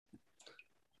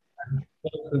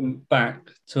Welcome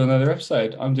back to another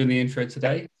episode. I'm doing the intro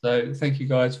today. So thank you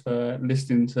guys for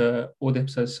listening to all the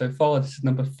episodes so far. This is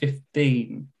number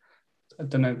 15. I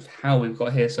don't know how we've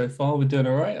got here so far. We're doing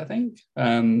all right, I think.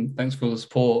 Thanks for all the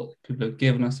support people have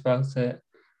given us about it.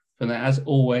 And as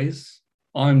always,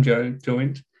 I'm Joe,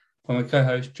 joined by my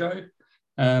co-host Joe.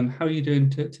 How are you doing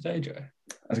today, Joe?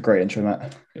 That's a great intro,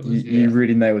 Matt. Was, you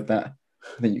really nailed that.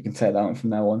 I think you can take that one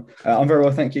from now on. I'm very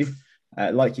well, thank you.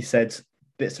 Like you said, a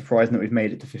bit surprising that we've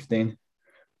made it to 15.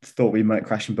 Thought we might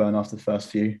crash and burn after the first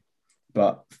few,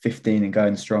 but 15 and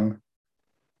going strong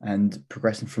and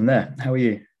progressing from there. How are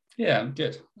you? Yeah, I'm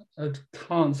good. I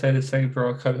can't say the same for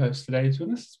our co-host today, to be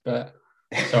honest, but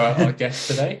so our guest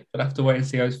today. But I have to wait and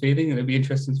see how he's feeling, and it'll be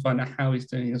interesting to find out how he's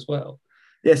doing as well.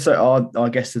 Yeah, so our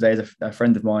guest today is a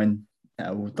friend of mine.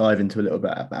 We'll dive into a little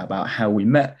bit about how we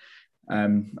met.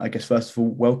 I guess first of all,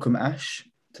 welcome Ash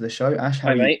to the show. Ash, how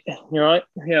Hi, are you? mate. You all right?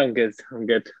 Yeah, I'm good. I'm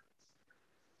good.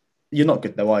 You're not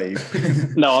good though, are you?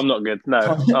 No, I'm not good. No.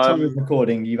 Time of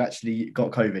recording, you've actually got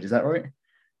COVID, is that right?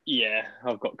 Yeah,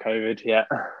 I've got COVID. Yeah.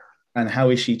 And how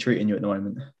is she treating you at the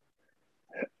moment?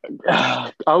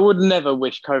 I would never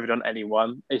wish COVID on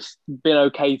anyone. It's been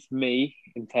okay for me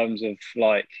in terms of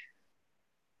like,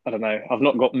 I don't know. I've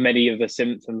not got many of the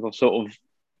symptoms. I sort of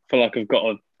feel like I've got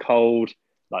a cold,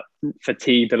 like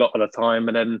fatigued a lot of the time,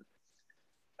 and then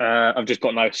I've just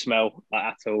got no smell like,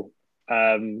 at all.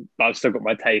 But I've still got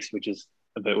my taste, which is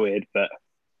a bit weird. But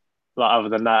like other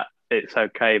than that, it's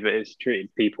okay. But it's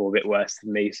treated people a bit worse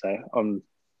than me, so I'm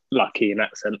lucky in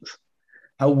that sense.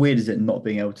 How weird is it not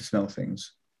being able to smell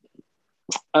things?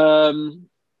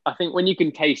 I think when you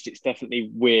can taste, it's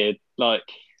definitely weird. Like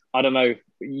I don't know,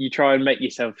 you try and make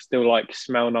yourself still like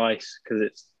smell nice because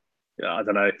it's I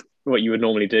don't know what you would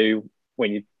normally do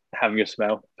when you have your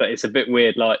smell, but it's a bit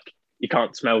weird. Like you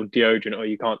can't smell deodorant or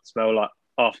you can't smell like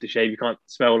aftershave. You can't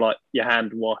smell like your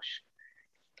hand wash.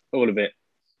 All of it,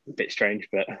 a bit strange,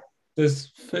 but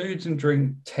Does food and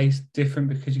drink taste different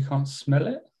because you can't smell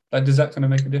it? Like, does that kind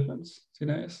of make a difference? Do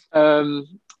you notice?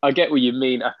 I get what you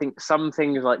mean. I think some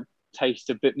things like taste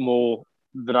a bit more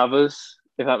than others,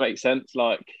 if that makes sense.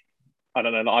 Like I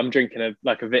don't know, like, I'm drinking a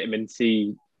vitamin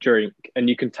C drink, and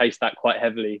you can taste that quite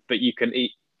heavily, but you can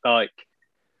eat like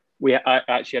I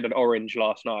actually had an orange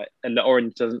last night, and the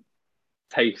orange doesn't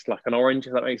taste like an orange,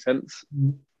 if that makes sense.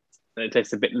 Mm. And it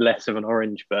tastes a bit less of an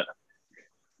orange, but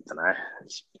I don't know,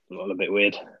 it's all a bit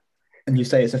weird. And you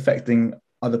say it's affecting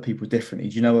other people differently.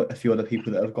 Do you know a few other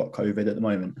people that have got COVID at the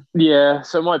moment? Yeah,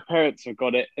 so my parents have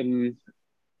got it, and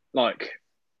like,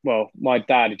 well, my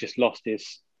dad had just lost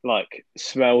his like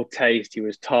smell, taste. He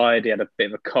was tired. He had a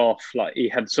bit of a cough. Like he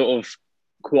had sort of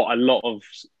quite a lot of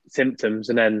symptoms,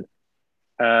 and then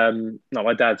like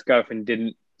my dad's girlfriend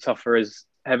didn't suffer as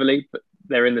heavily, but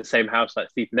they're in the same house, like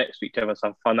sleeping next to each other. So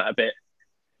I find that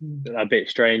a bit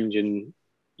strange, and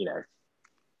you know,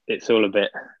 it's all a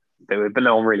bit weird, but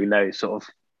no one really knows sort of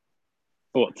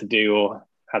what to do or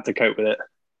how to cope with it.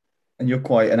 And you're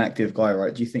quite an active guy,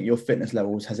 right? Do you think your fitness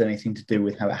levels has anything to do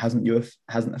with how it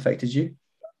hasn't affected you?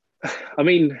 I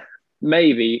mean,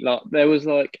 maybe like there was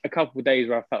like a couple of days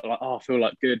where I felt like, oh, I feel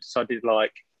like good. So I did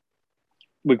like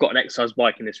we've got an exercise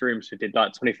bike in this room, so I did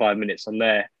like 25 minutes on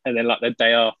there. And then like the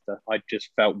day after, I just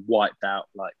felt wiped out,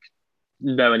 like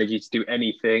no energy to do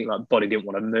anything, like body didn't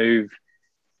want to move.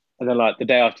 And then like the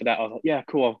day after that, I was like, yeah,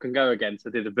 cool, I can go again. So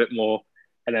I did a bit more.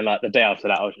 And then like the day after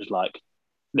that, I was just like,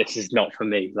 this is not for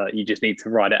me. Like you just need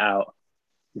to ride it out,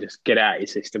 just get it out of your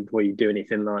system before you do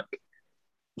anything like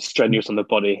strenuous on the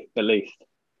body, at least.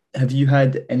 Have you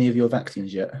had any of your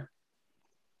vaccines yet?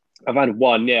 I've had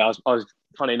one. Yeah, I was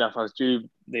funny enough. I was due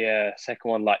the second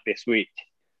one like this week,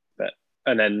 but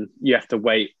and then you have to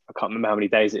wait. I can't remember how many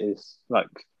days it is. Like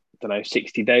I don't know,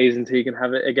 60 days until you can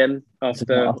have it again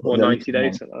after, or 90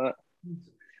 days, something like that.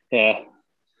 Yeah.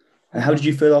 And how did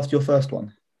you feel after your first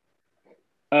one?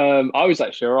 I was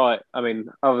actually all right. I mean,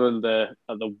 other than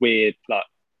the weird like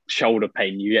shoulder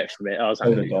pain you get from it, I was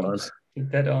Shoulder actually fine. DOMS.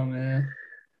 Dead arm, yeah.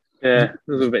 Yeah, it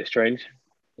was a bit strange.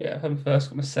 Yeah, I haven't first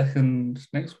got my second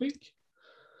next week.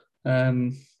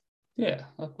 Yeah,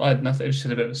 I had nothing. It was just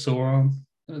a bit of a sore arm,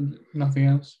 and nothing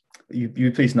else.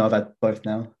 You please know I've had both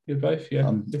now. You're both, yeah.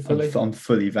 I'm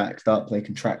fully vaxxed up. They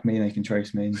can track me. They can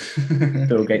trace me.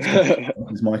 Bill Gates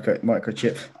his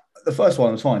microchip. The first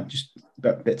one was fine, just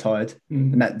a bit tired.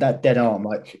 Mm. And that dead arm,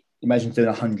 like imagine doing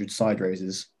 100 side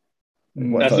raises.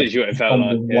 That's literally what it felt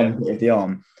like. One bit of the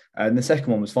arm. And the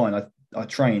second one was fine. I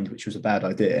trained, which was a bad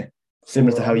idea.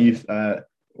 Similar to how you've the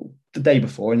day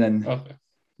before and then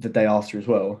the day after as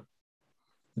well.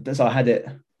 So I had it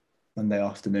Monday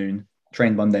afternoon,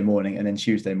 trained Monday morning, and then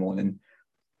Tuesday morning.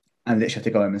 and literally had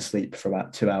to go home and sleep for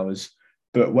about 2 hours.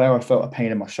 But where I felt a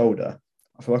pain in my shoulder,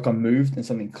 I feel like I moved and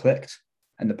something clicked,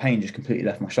 and the pain just completely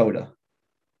left my shoulder.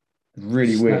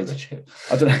 Really Snap weird. the chip.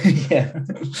 I don't know. Yeah,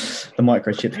 the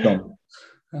microchip's gone.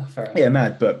 Oh, fair enough. Yeah,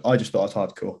 mad. But I just thought I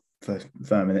was hardcore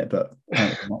for a minute, but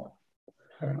apparently not.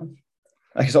 Fair enough.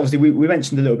 Okay, so obviously we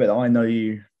mentioned a little bit that I know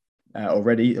you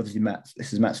already. Obviously, Matt,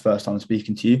 this is Matt's first time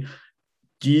speaking to you.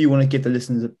 Do you want to give the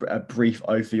listeners a brief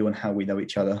overview on how we know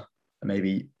each other and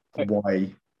maybe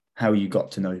how you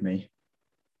got to know me?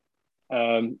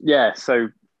 So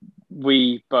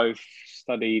we both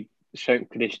studied strength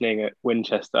conditioning at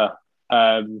Winchester.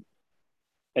 And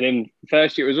in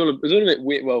first year, it was all a bit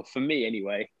weird. Well, for me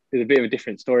anyway, it was a bit of a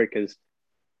different story because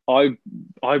I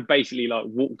basically like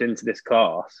walked into this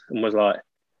class and was like,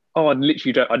 oh, I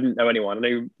didn't know anyone. I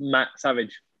knew Matt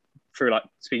Savage through like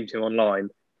speaking to him online,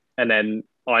 and then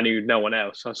I knew no one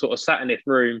else. So I sort of sat in this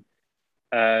room.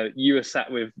 You were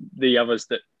sat with the others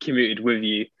that commuted with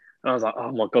you, and I was like,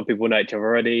 oh my god, people know each other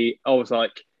already. I was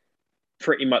like,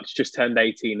 pretty much just turned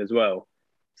 18 as well,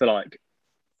 so like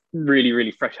really,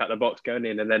 really fresh out of the box going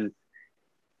in, and then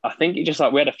I think it just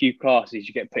like we had a few classes,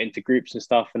 you get put into groups and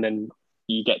stuff, and then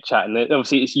you get chatting.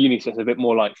 Obviously, it's uni, so it's a bit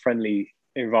more like friendly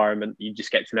environment. You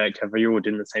just get to know each other. You're all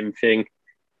doing the same thing.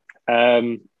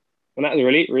 And that was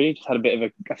really just had a bit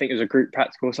of I think it was a group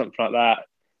practical or something like that.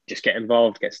 Just get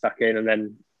involved, get stuck in, and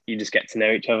then you just get to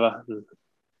know each other and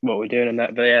what we're doing and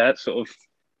that. But yeah, that's sort of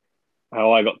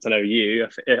how I got to know you.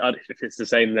 If it's the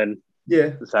same, then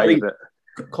Yeah, the same.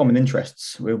 But common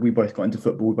interests. We both got into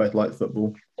football. We both like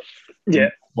football. Yeah.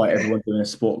 Like everyone doing a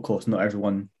sport course, not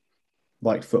everyone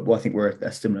liked football. I think we're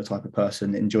a similar type of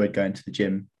person, enjoyed going to the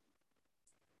gym,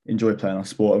 enjoyed playing our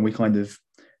sport, and we kind of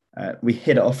we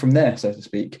hit it off from there, so to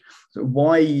speak. So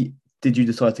why did you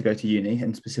decide to go to uni,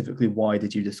 and specifically why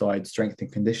did you decide strength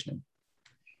and conditioning?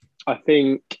 I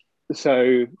think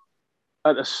so.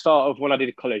 At the start of when I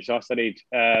did college, I studied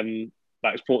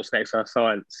like sports and exercise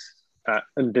science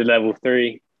and did level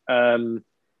 3.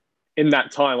 In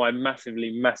that time, I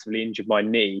massively injured my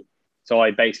knee. So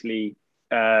I basically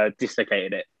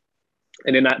dislocated it.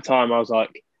 And in that time, I was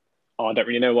like, oh, I don't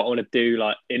really know what I want to do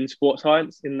like in sports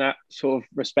science in that sort of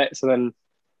respect. So then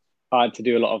I had to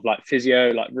do a lot of like physio,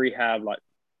 like rehab, like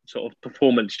sort of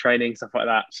performance training, stuff like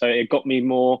that. So it got me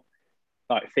more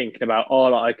like thinking about,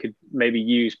 like I could maybe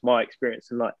use my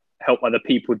experience and like help other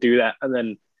people do that. And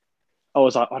then I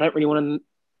was like, I don't really want to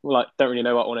don't really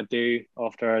know what I want to do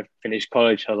after I finished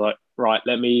college. I was like, right,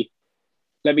 let me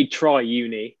try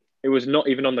uni. It was not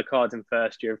even on the cards in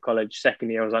first year of college. Second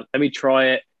year, I was like, let me try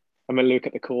it. I'm gonna look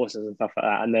at the courses and stuff like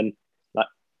that. And then like,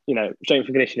 strength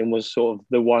and conditioning was sort of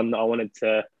the one that I wanted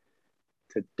to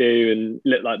do and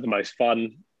look like the most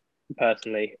fun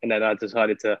personally. And then I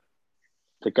decided to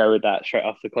go with that straight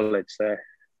after college. So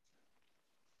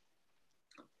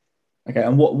Okay,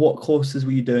 and what courses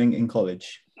were you doing in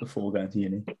college before going to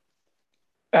uni?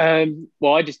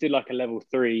 Well, I just did like a level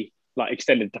 3 like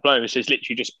extended diploma. So it's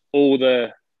literally just all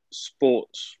the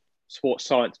sports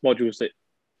science modules that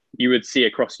you would see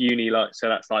across uni. Like, so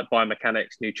that's like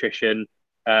biomechanics, nutrition,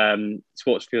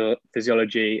 sports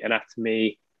physiology,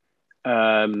 anatomy,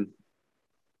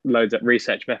 loads of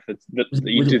research methods that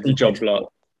you did the job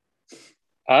lot.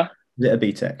 Huh? Is it a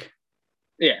BTEC?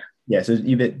 Yeah. Yeah, so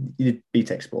you did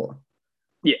BTEC sport.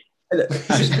 Yeah.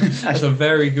 That's a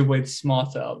very good way to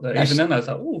smart it up there. Even then, I was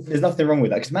like, oh, there's nothing wrong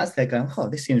with that because Matt's there going, oh,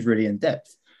 this seems really in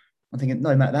depth. I'm thinking,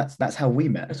 no, Matt, that's how we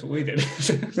met. That's what we did.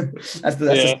 that's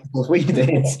what we did.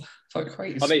 It's like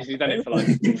crazy. I basically done it for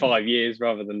like 5 years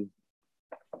rather than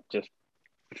just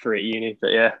 3 at uni.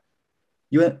 But yeah,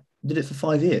 you did it for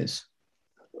 5 years.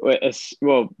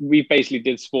 Well, we basically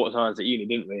did sports science at uni,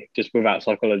 didn't we? Just without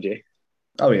psychology.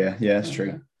 Oh yeah, that's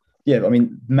true. Yeah, I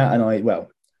mean, Matt and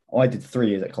I did 3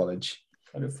 years at college.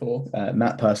 I did 4.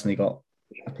 Matt personally got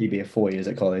a PB of 4 years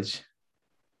at college.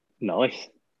 Nice.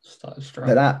 Started strong.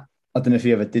 But that, I don't know if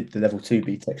you ever did the level 2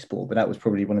 BTEC sport, but that was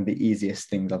probably one of the easiest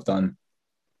things I've done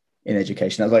in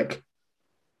education. I was like,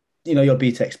 your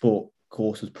BTEC sport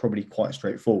course was probably quite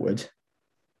straightforward.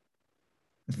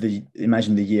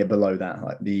 Imagine the year below that,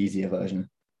 like the easier version.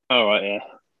 Oh, right, yeah.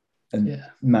 And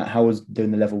Matt, how was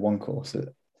doing the level 1 course at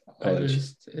college?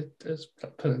 It was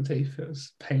pulling teeth. It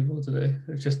was painful to do.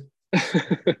 It was just,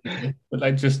 but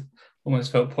I just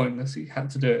almost felt pointless. You had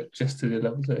to do it just to do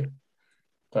level 2.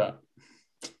 But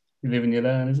you live and you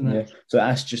learn, isn't it? Yeah. So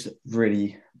that's just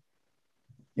really,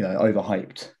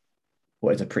 overhyped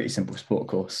what is a pretty simple sport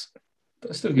course.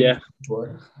 But still good. Yeah.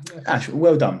 Ash,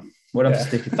 well done. Well done for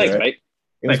sticking to it. Mate.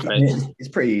 Thanks, mate. It's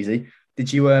pretty easy.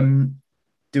 Did you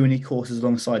do any courses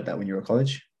alongside that when you were at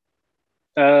college?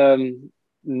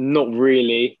 Not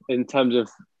really. In terms of,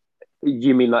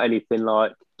 you mean like anything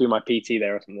like do my PT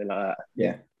there or something like that?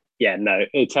 Yeah. Yeah, no.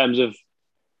 In terms of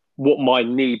what my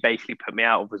knee basically put me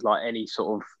out of was like any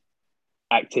sort of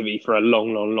activity for a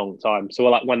long, long, long time. So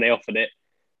like when they offered it,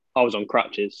 I was on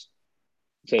crutches.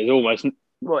 So it's almost,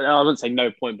 well, I wouldn't say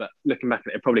no point, but looking back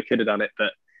at it, probably could have done it.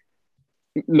 But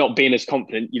not being as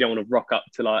confident, you don't want to rock up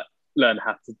to like learn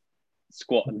how to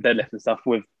squat and deadlift and stuff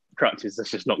with crutches.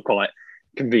 That's just not quite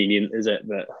convenient, is it?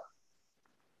 But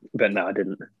no, I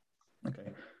didn't.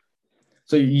 Okay.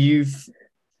 So you've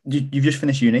just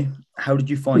finished uni. How did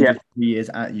you find Yeah. your 3 years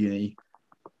at uni?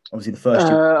 Obviously, the first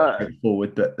year was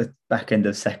straightforward, but the back end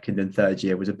of second and third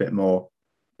year was a bit more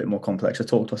complex. So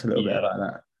talk to us a little bit about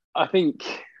that. I think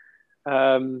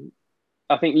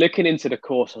looking into the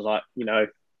course, I was like,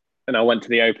 and I went to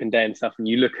the open day and stuff, and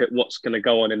you look at what's going to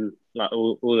go on in like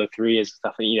all the 3 years and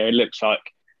stuff, and it looks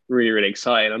like really, really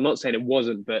exciting. I'm not saying it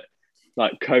wasn't, but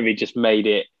like COVID just made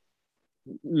it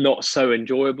not so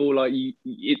enjoyable. Like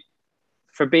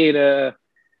for being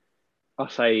I'll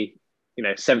say,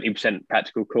 70%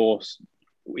 practical course,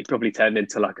 we probably turned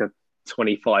into like a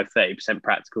 25-30%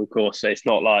 practical course. So it's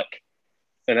not like,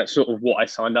 and that's sort of what I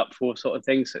signed up for, sort of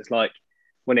thing. So it's like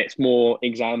when it's more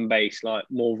exam based, like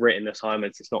more written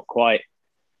assignments, it's not quite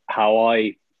how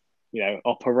I,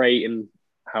 operate and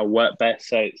how I work best.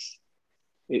 So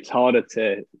it's harder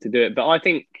to do it. But I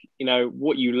think,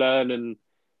 what you learn and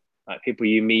like people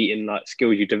you meet and like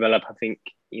skills you develop, I think,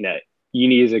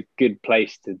 uni is a good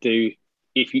place to do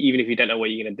even if you don't know what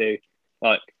you're going to do.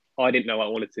 Like I didn't know what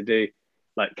I wanted to do,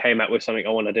 like came out with something I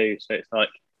want to do. So it's like,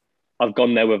 I've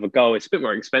gone there with a goal. It's a bit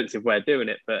more expensive way of doing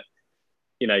it, but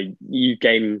you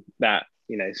gain that,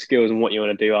 skills and what you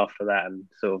want to do after that, and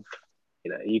sort of,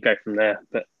 you go from there.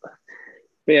 But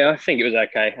yeah, I think it was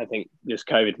okay. I think just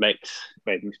COVID made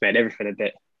everything a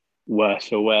bit worse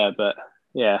for wear, but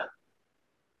yeah,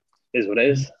 is what it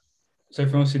is. So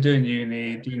from obviously doing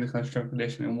uni, doing the kind of strength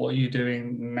conditioning, what are you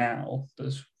doing now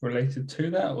that's related to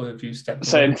that, or have you stepped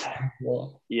away?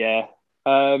 What? Yeah.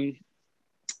 I'm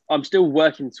still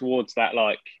working towards that,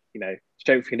 like,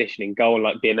 strength conditioning goal, and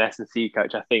like being an S&C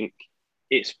coach. I think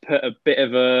it's put a bit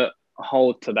of a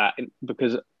hold to that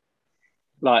because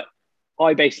like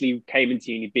I basically came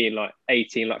into uni being like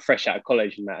 18, like fresh out of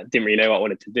college, and that didn't really know what I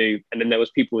wanted to do. And then there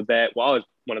was people there. Well, I was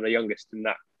one of the youngest in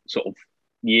that sort of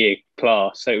year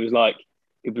class. So it was like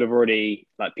people have already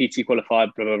like PT qualified,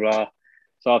 blah, blah, blah.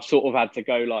 So I've sort of had to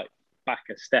go like back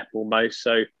a step almost.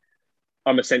 So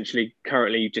I'm essentially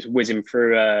currently just whizzing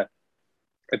through a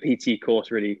PT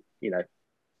course, really,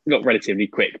 not relatively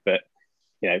quick, but,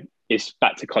 it's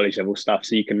back to college level stuff.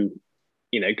 So you can,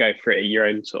 go through it at your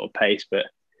own sort of pace, but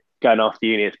going after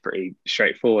uni is pretty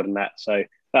straightforward and that. So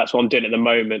that's what I'm doing at the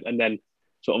moment. And then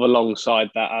sort of alongside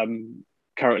that, I'm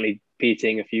currently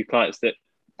PTing a few clients that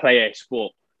play a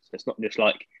sport. So it's not just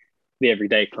like the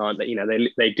everyday client that,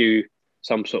 they do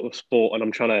some sort of sport, and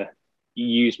I'm trying to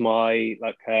use my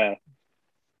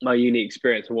my uni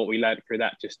experience and what we learned through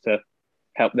that just to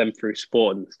help them through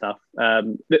sport and stuff.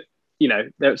 But,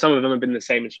 some of them have been the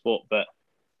same in sport, but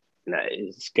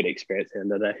it's a good experience at the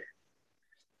end of the day.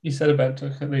 You said about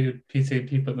the PT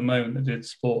people at the moment that did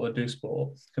sport or do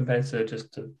sport compared to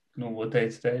just a normal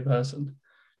day-to-day person.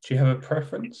 Do you have a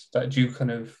preference? That do you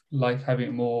kind of like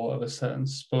having more of a certain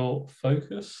sport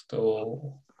focused,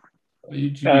 or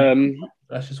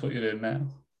that's just what you're doing now?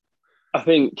 I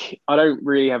think I don't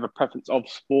really have a preference of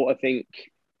sport. I think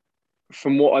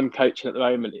from what I'm coaching at the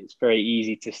moment, it's very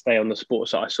easy to stay on the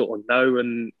sports that I sort of know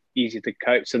and easy to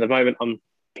coach. So at the moment, I'm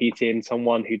PTing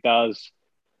someone who does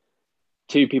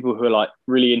two people who are like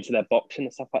really into their boxing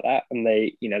and stuff like that. And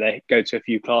they go to a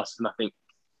few classes, and I think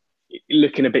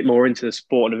looking a bit more into the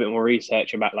sport and a bit more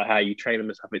research about like how you train them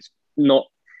and stuff, it's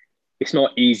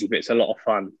not easy, but it's a lot of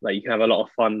fun. Like you can have a lot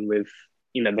of fun with,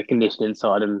 the conditioning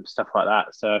side and stuff like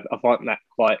that. So I find that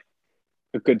quite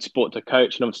a good sport to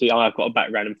coach. And obviously I've got a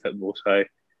background in football. So,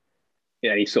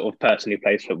 any sort of person who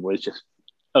plays football is just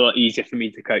a lot easier for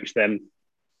me to coach them,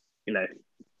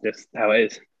 just how it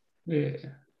is. Yeah.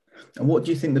 And what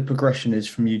do you think the progression is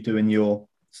from you doing your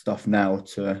stuff now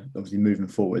to obviously moving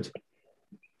forward?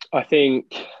 I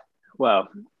think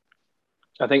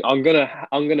I'm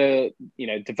gonna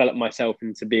develop myself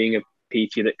into being a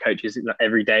PT that coaches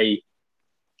every day,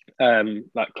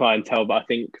 like clientele. But I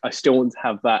think I still want to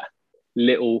have that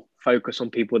little focus on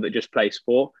people that just play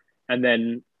sport, and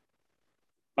then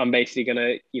I'm basically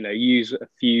gonna use a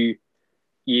few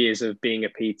years of being a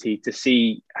PT to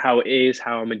see how it is,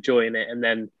 how I'm enjoying it, and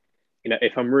then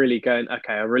if I'm really going,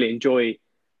 okay, I really enjoy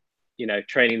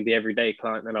training the everyday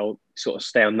client, then I'll sort of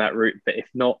stay on that route. But if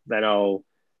not, then I'll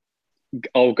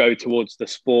I'll go towards the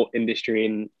sport industry,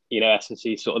 and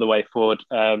S&C sort of the way forward.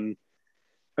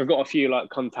 I've got a few like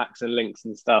contacts and links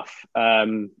and stuff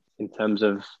in terms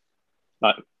of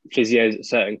like physios at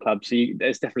certain clubs. So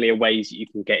there's definitely a ways that you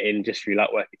can get in just through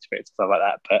like work experience and stuff like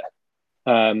that.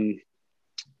 But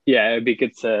yeah, it'd be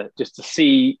good to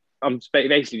see. I'm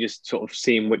basically just sort of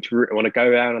seeing which route I want to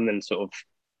go down, and then sort of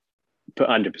put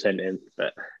 100% in.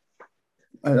 But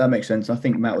that makes sense. I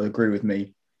think Matt would agree with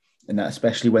me in that,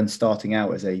 especially when starting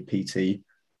out as a PT,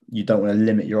 you don't want to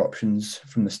limit your options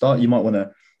from the start. You might want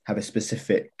to have a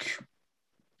specific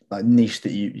like niche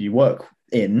that you work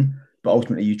in, but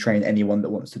ultimately you train anyone that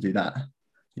wants to do that.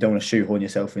 You don't want to shoehorn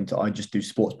yourself into I just do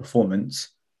sports performance,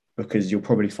 because you'll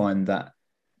probably find that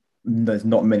there's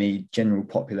not many general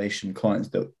population clients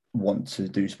that want to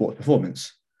do sports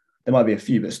performance. There might be a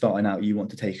few, but starting out, you want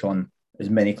to take on as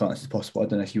many clients as possible. I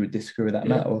don't know if you would disagree with that,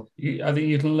 Matt. Or I think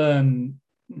you can learn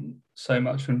so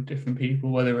much from different people,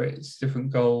 whether it's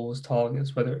different goals,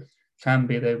 targets, whether it can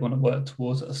be they want to work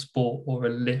towards a sport or a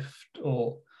lift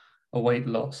or a weight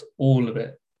loss. All of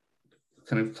it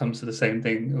kind of comes to the same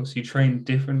thing. Obviously, you train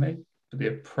differently, but the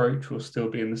approach will still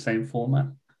be in the same format.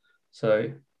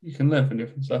 So you can learn from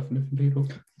different stuff from different people.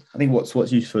 I think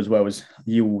what's useful as well is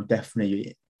you will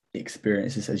definitely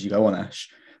experience this as you go on, Ash,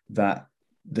 that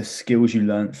the skills you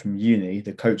learn from uni,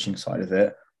 the coaching side of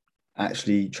it,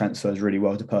 actually transfers really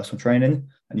well to personal training,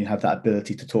 and you have that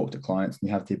ability to talk to clients, and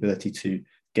you have the ability to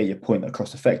get your point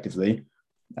across effectively.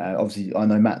 Obviously, I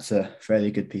know Matt's a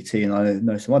fairly good PT, and I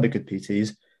know some other good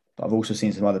PTs, but I've also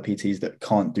seen some other PTs that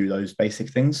can't do those basic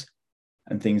things,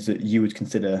 and things that you would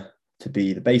consider to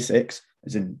be the basics,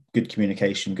 as in good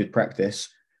communication, good practice,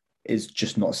 is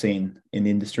just not seen in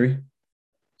the industry.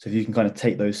 So if you can kind of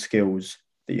take those skills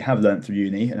that you have learned through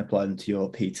uni and apply them to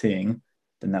your PTing,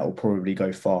 then that will probably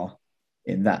go far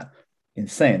in that. In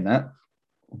saying that,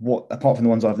 what, apart from the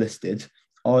ones I've listed,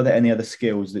 are there any other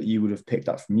skills that you would have picked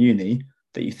up from uni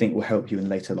that you think will help you in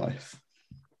later life?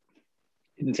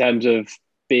 In terms of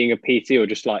being a PT or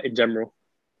just like in general?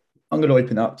 I'm going to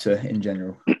open up to in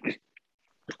general.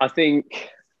 I think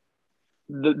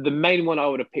the main one I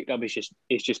would have picked up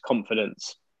is just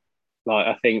confidence. Like,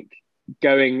 I think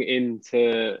going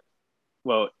into,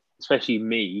 well, especially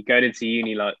me going into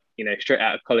uni, like, straight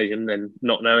out of college and then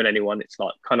not knowing anyone, it's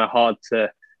like kind of hard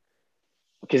to,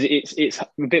 because it's a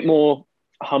bit more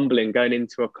humbling going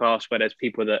into a class where there's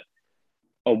people that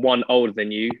are one older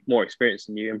than you, more experienced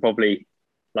than you, and probably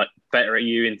like better at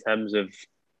you in terms of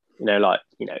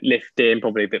lifting,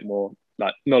 probably a bit more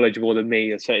like knowledgeable than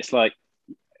me. And so it's like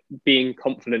being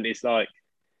confident is like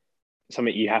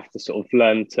something you have to sort of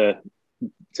learn to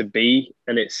be,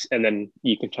 and then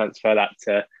you can transfer that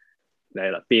to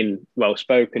like being well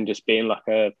spoken, just being like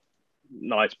a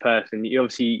nice person. You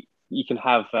can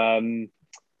have like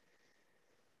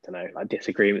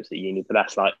disagreements at uni, but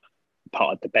that's like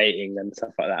part of debating and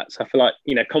stuff like that. So I feel like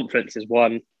confidence is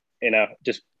one,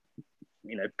 just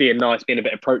being nice, being a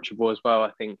bit approachable as well.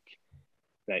 I think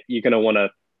you're going to want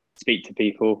to speak to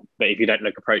people, but if you don't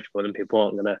look approachable, then people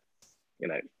aren't going to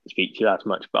speak to you as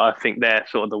much. But I think they're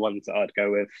sort of the ones that I'd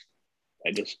go with,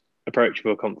 just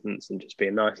approachable, confidence, and just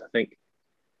being nice.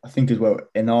 I think as well,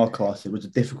 in our class, it was a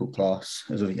difficult class,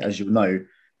 as you'll know,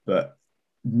 but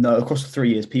no, across the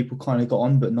 3 years, people kind of got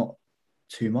on, but not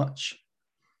too much.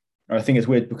 And I think it's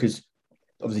weird because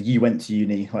obviously you went to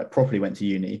uni, like properly went to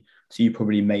uni, so you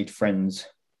probably made friends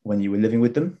when you were living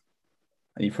with them,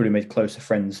 and you probably made closer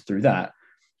friends through that.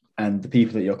 And the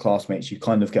people that your classmates you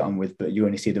kind of get on with, but you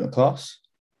only see them at class.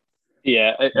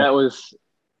 Yeah, it was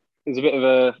a bit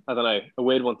of a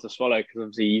weird one to swallow, because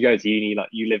obviously you go to uni, like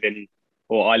you live in,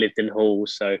 or I lived in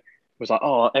halls, so it was like,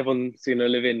 oh, everyone's going to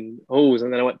live in halls.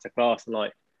 And then I went to class and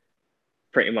like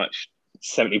pretty much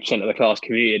 70% of the class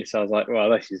commuted. So I was like, well,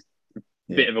 this is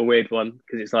a bit of a weird one,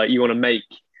 because it's like you want to make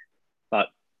like,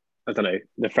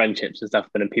 the friendships and stuff,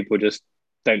 but then people just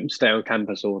don't stay on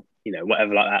campus or,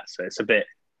 whatever like that. So it's a bit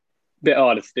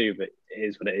harder to do, but it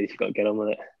is what it is. You've got to get on with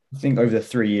it. I think over the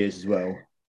 3 years as well,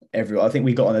 I think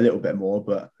we got on a little bit more,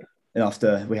 but then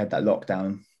after we had that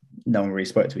lockdown, no one really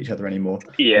spoke to each other anymore.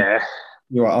 Yeah. And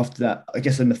you're right. After that, I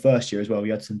guess in the first year as well, we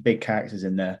had some big characters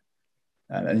in there.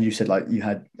 And you said like you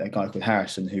had a guy called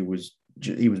Harrison who was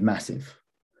massive.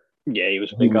 Yeah, he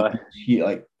was a big guy.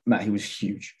 Like Matt, he was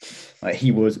huge. Like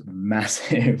he was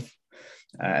massive.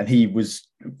 And he was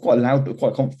quite loud, but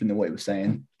quite confident in what he was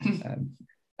saying. And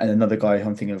another guy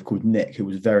I'm thinking of called Nick, who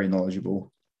was very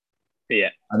knowledgeable. Yeah.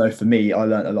 I know for me, I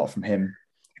learned a lot from him.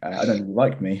 I don't think he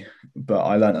liked me, but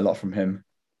I learned a lot from him.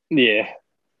 Yeah.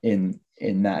 In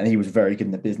that, and he was very good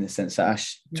in the business sense. So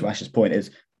to Ash's point,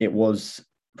 it was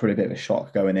probably a bit of a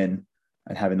shock going in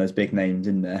and having those big names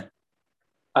in there.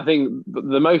 I think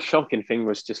the most shocking thing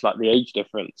was just like the age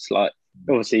difference. Like,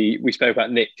 obviously, we spoke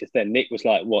about Nick just then. Nick was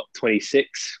like, what,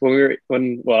 26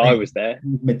 when I was there,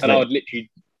 Mid to and I late. would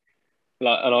literally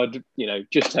and I'd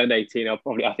just turned 18. I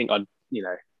think I'd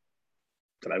don't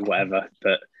know, whatever,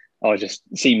 but I just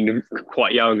seemed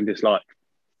quite young and just like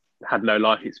had no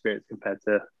life experience compared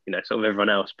to sort of everyone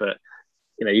else. But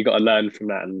you got to learn from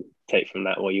that and take from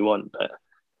that what you want. But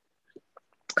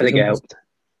I think it helped.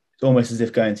 It's almost as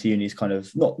if going to uni is kind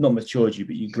of not matured you,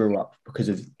 but you grew up because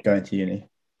of going to uni.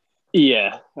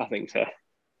 Yeah, I think so.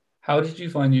 How did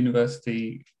you find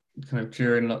university kind of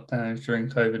during lockdowns, during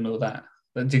COVID and all that?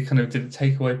 Did it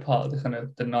take away part of the kind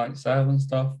of the nights out and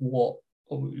stuff? Oh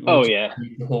yeah,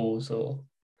 the halls or?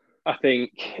 I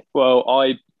think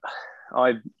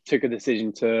I took a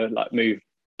decision to like move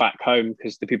back home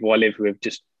because the people I lived with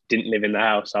just didn't live in the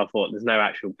house. So I thought there's no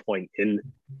actual point in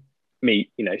me,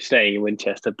 staying in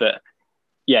Winchester. But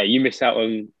yeah, you miss out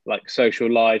on like social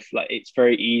life. Like it's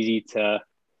very easy to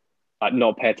like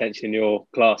not pay attention in your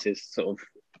classes, sort of,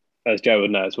 as Joe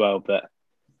would know as well. But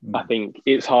I think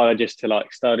it's harder just to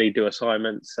like study, do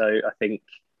assignments. So I think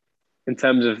in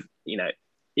terms of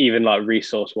even like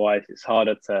resource wise, it's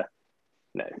harder to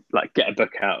like get a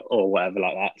book out or whatever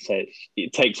like that. So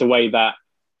it takes away that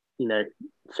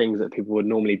things that people would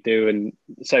normally do, and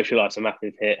social life's a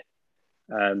massive hit.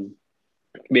 But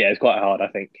yeah, it's quite hard, I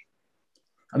think.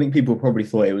 I think people probably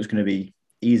thought it was going to be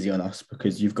easy on us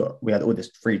because we had all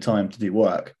this free time to do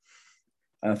work.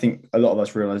 And I think a lot of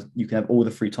us realised you can have all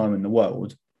the free time in the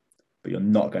world, but you're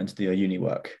not going to do your uni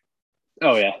work.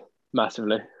 Oh yeah,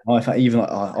 massively. In fact, even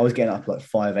like I was getting up at like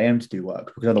 5 a.m. to do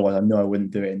work because otherwise I know I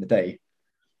wouldn't do it in the day.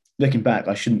 Looking back,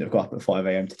 I shouldn't have got up at 5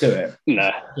 a.m. to do it.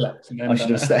 No. I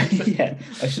should have stepped. Yeah,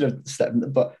 I should have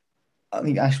stepped. But I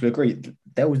think Ash would agree.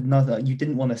 There was nothing. You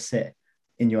didn't want to sit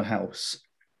in your house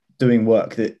doing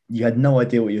work that you had no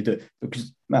idea what you were doing.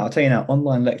 Because, Matt, I'll tell you now,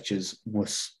 online lectures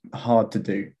was hard to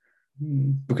do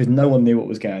because no one knew what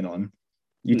was going on.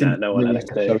 You didn't no one really had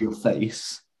have to show your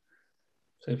face.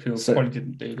 So people probably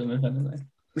didn't do them, if anything.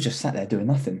 We just sat there doing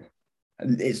nothing.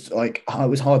 It's like it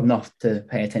was hard enough to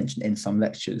pay attention in some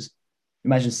lectures.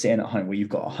 Imagine sitting at home where you've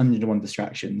got 101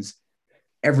 distractions.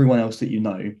 Everyone else that you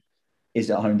know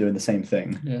is at home doing the same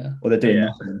thing, or they're doing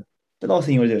nothing. The last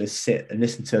thing you want to do is sit and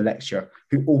listen to a lecturer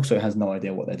who also has no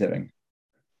idea what they're doing.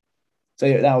 So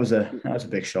yeah, that was a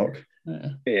big shock.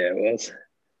 Yeah, it was.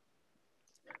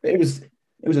 But it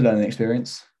was a learning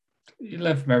experience. You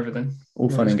learn from everything. All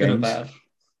fun and games. Bad.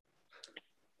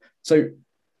 So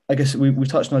I guess we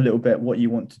touched on a little bit what you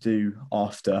want to do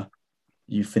after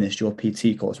you finished your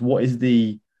PT course. What is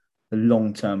the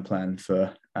long-term plan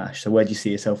for Ash? So where do you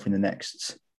see yourself in the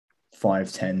next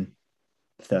 5, 10,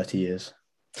 30 years?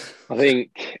 I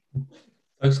think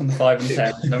focus on the 5 and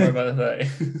 10. Don't worry about the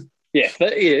 30. Yeah,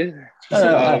 30 years.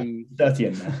 30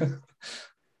 in there.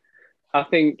 I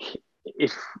think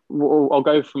I'll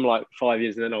go from like 5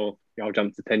 years and then I'll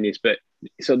jump to 10 years. But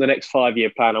so the next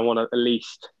 5-year plan, I want to at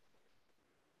least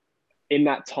in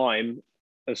that time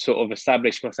sort of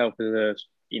establish myself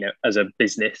as a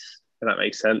business, if that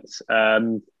makes sense.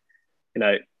 Done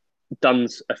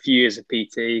a few years of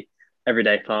PT,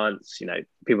 everyday clients,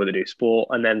 people that do sport,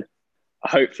 and then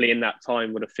hopefully in that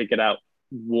time would have figured out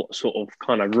what sort of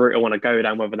kind of route I want to go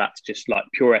down, whether that's just like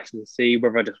pure S&C,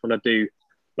 whether I just want to do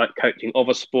like coaching of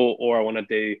a sport, or I want to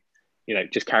do,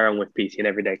 just carry on with PT and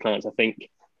everyday clients. I think,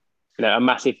 a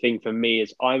massive thing for me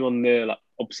is I'm on the like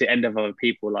opposite end of other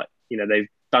people. Like, they've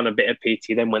done a bit of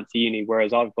PT, then went to uni,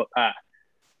 whereas I've got that,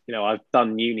 I've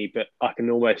done uni, but I can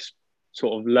almost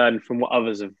sort of learn from what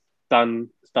others have done,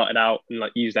 started out, and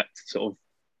like use that to sort of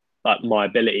like my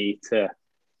ability to,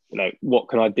 what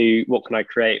can I do? What can I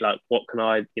create? Like, what can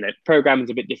I, programming's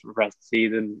a bit different for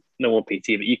SC than normal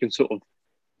PT, but you can sort of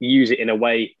use it in a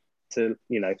way to,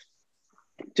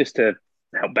 just to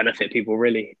help benefit people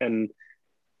really. And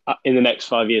in the next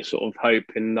 5 years, sort of hope,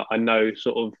 and I know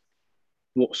sort of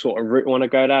what sort of route I want to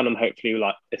go down, and hopefully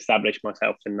like establish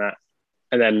myself in that.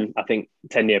 And then I think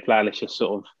 10-year plan is just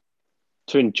sort of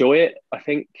to enjoy it. I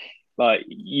think like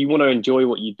you want to enjoy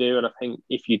what you do, and I think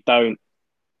if you don't,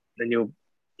 then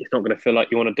it's not going to feel like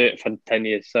you want to do it for 10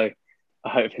 years. So I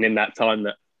hope in that time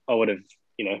that I would have,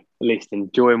 at least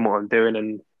enjoying what I'm doing,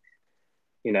 and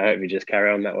hopefully just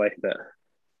carry on that way. But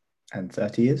and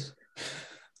 30 years,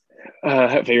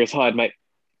 hopefully retired, mate.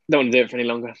 Don't want to do it for any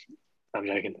longer. I'm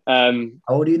joking.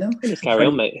 How old are you now? Just carry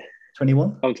on, mate.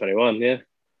 21? I'm 21, yeah.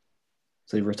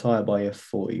 So you retire by your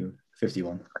 40,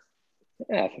 51.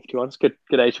 Yeah, 51. It's good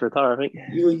age to retire, I think.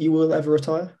 You will ever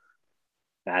retire?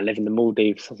 I live in the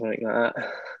Maldives or something like that.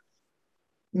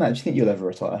 Matt, do you think you'll ever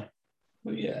retire?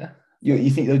 Well, yeah. You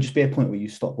think there'll just be a point where you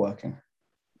stop working?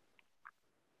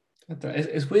 I don't know.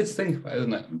 It's weird to think about,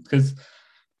 isn't it? Because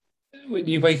when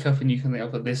you wake up and you can think,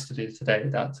 I've got this to do today,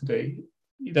 that to do,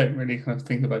 you don't really kind of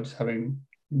think about just having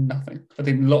nothing. I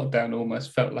think lockdown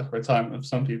almost felt like a retirement for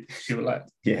some people. You were like,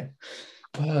 Yeah.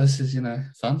 oh, this is,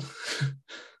 fun.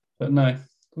 But no, I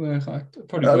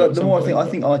probably will at The some more point, I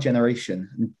think our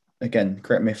generation, again,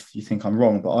 correct me if you think I'm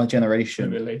wrong, but our generation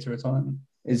maybe a later retirement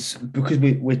is because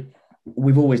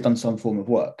we've always done some form of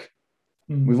work.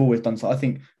 We've always done so. I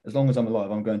think as long as I'm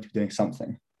alive, I'm going to be doing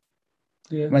something.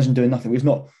 Yeah. Imagine doing nothing. We've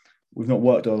not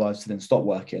worked our lives to then stop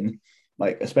working.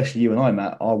 Like, especially you and I,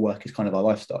 Matt, our work is kind of our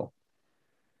lifestyle.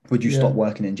 Would you stop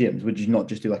working in gyms? Would you not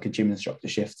just do like a gym instructor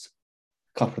shift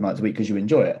a couple of nights a week because you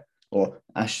enjoy it? Or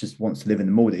Ash just wants to live in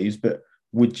the Maldives, but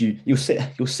you'll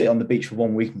sit on the beach for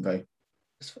 1 week and go,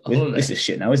 this is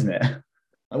shit now, isn't it?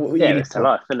 Yeah, it's a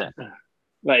life, isn't it?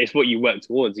 Like, it's what you work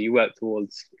towards. You work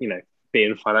towards,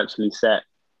 being financially set.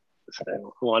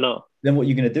 So why not? Then what are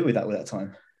you going to do with that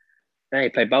time? Hey,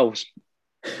 play bowls.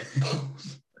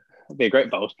 I'd be a great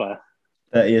bowls player.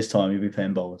 30 years time, you'll be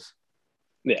playing bowls.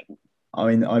 Yeah. I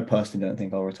mean, I personally don't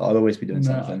think I'll retire. I'll always be doing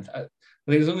something. I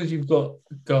think as long as you've got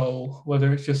a goal,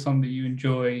 whether it's just something you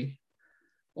enjoy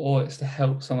or it's to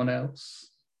help someone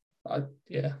else,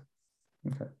 yeah.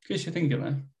 Okay. Guess you're thinking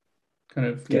though. Kind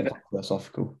of getting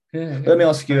philosophical. Yeah. Let me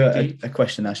ask you a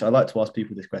question, Ash. I like to ask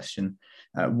people this question.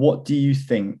 What do you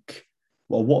think?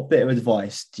 Well, what bit of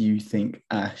advice do you think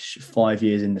Ash 5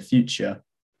 years in the future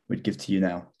would give to you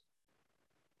now?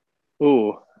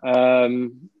 Oh,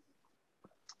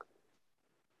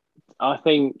 I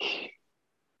think.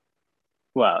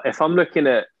 Well, if I'm looking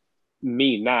at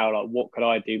me now, like what could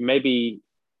I do? Maybe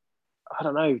I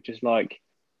don't know, just like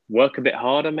work a bit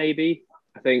harder. Maybe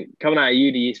I think coming out of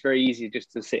uni, it's very easy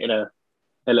just to sit in a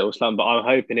little slump. But I'm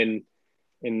hoping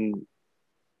in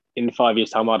 5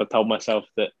 years' time, I'd have told myself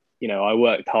that I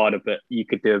worked harder, but you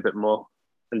could do a bit more,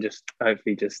 and just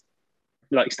hopefully just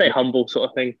like stay humble, sort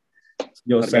of thing.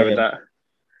 You're saying that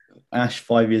Ash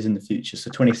 5 years in the future,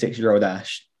 so 26-year-old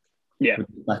Ash,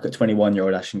 back at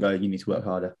 21-year-old Ash, and go, you need to work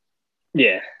harder.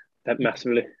 Yeah, that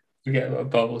massively. Forget about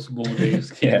bubbles,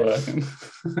 Maldives, keep working.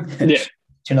 Yeah.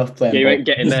 Chin off playing. You ain't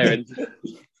getting there. And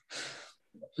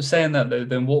saying that though,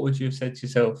 then what would you have said to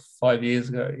yourself 5 years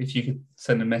ago if you could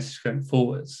send a message going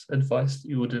forwards, advice that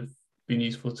you would have been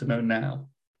useful to know now?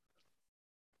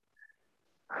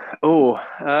 So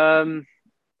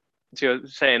you're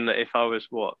saying that if I was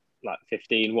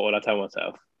 15, what would I tell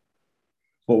myself?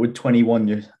 What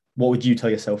would you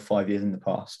tell yourself 5 years in the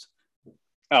past?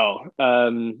 I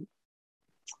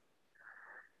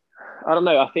don't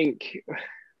know. I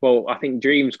think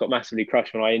dreams got massively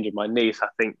crushed when I injured my knee. So I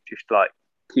think just like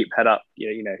keep head up,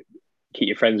 keep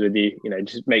your friends with you,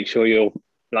 just make sure you're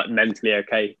like mentally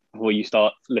okay before you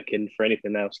start looking for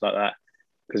anything else like that.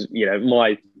 Because,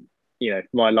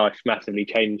 my life massively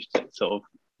changed sort of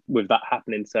with that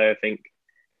happening. So I think,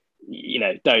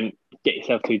 don't get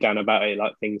yourself too down about it.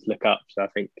 Like things look up. So I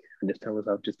think I just tell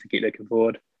myself just to keep looking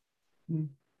forward.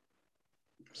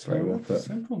 Very well put.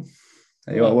 Simple.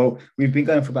 There you are. Well, we've been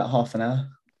going for about half an hour,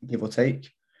 give or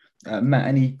take. Matt,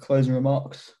 any closing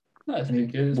remarks? No, it's been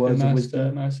good. It's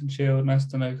been nice and chilled. Nice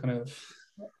to know kind of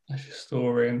Ash's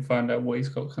story and find out what he's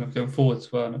got kind of going forward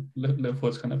as well. And look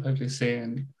forward to kind of hopefully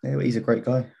seeing. Yeah, he's a great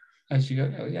guy. As you go,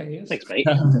 he is. Thanks, mate.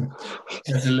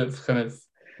 To look kind of,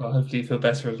 hopefully feel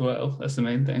better as well. That's the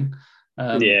main thing.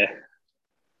 Yeah.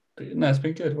 But no, it's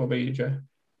been good. What about you, Joe?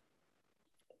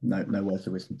 No words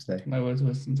of wisdom today. No words of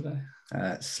wisdom today.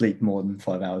 Sleep more than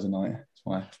 5 hours a night.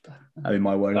 That's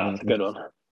my word. That's a good one.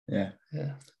 Yeah.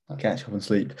 Yeah. Catch up and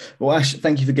sleep. Well, Ash,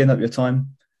 thank you for giving up your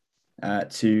time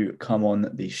to come on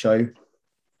the show.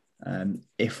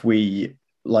 If we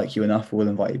like you enough, we'll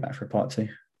invite you back for a part 2.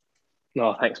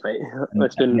 No, thanks, mate.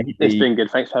 It's been good.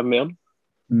 Thanks for having me on.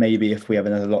 Maybe if we have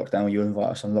another lockdown, you'll invite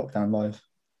us on Lockdown Live.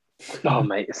 Oh,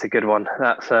 mate, it's a good one.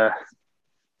 That's a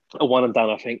one and done,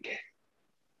 I think.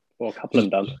 Or a couple and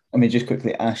done. I mean, just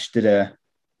quickly, Ash did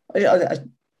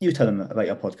you tell them about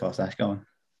your podcast, Ash. Go on.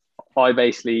 I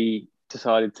basically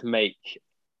decided to make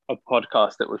a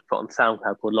podcast that was put on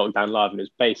SoundCloud called Lockdown Live, and it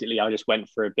was basically I just went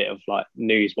for a bit of like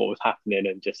news, what was happening,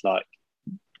 and just like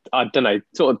I don't know,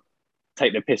 sort of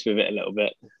take the piss with it a little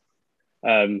bit.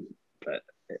 But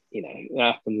it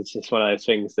happens. It's just one of those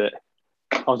things that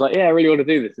I was like, yeah, I really want to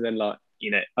do this, and then like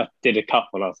I did a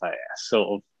couple, and I was like, yeah, sort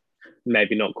of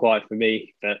maybe not quite for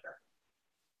me, but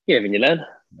you live and you learn.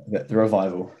 The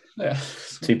revival. Yeah.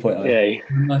 2.0. Yeah.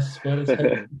 Nice way.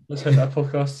 Let's hope that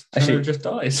podcast actually just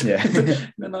dies. Yeah.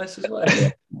 In the nicest way.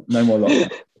 Yeah. No more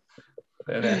lockdown.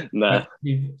 Nah.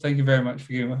 Thank you very much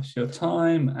for giving us your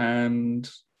time, and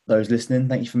those listening,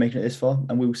 thank you for making it this far,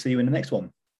 and we will see you in the next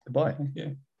one. Goodbye. thank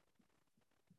you.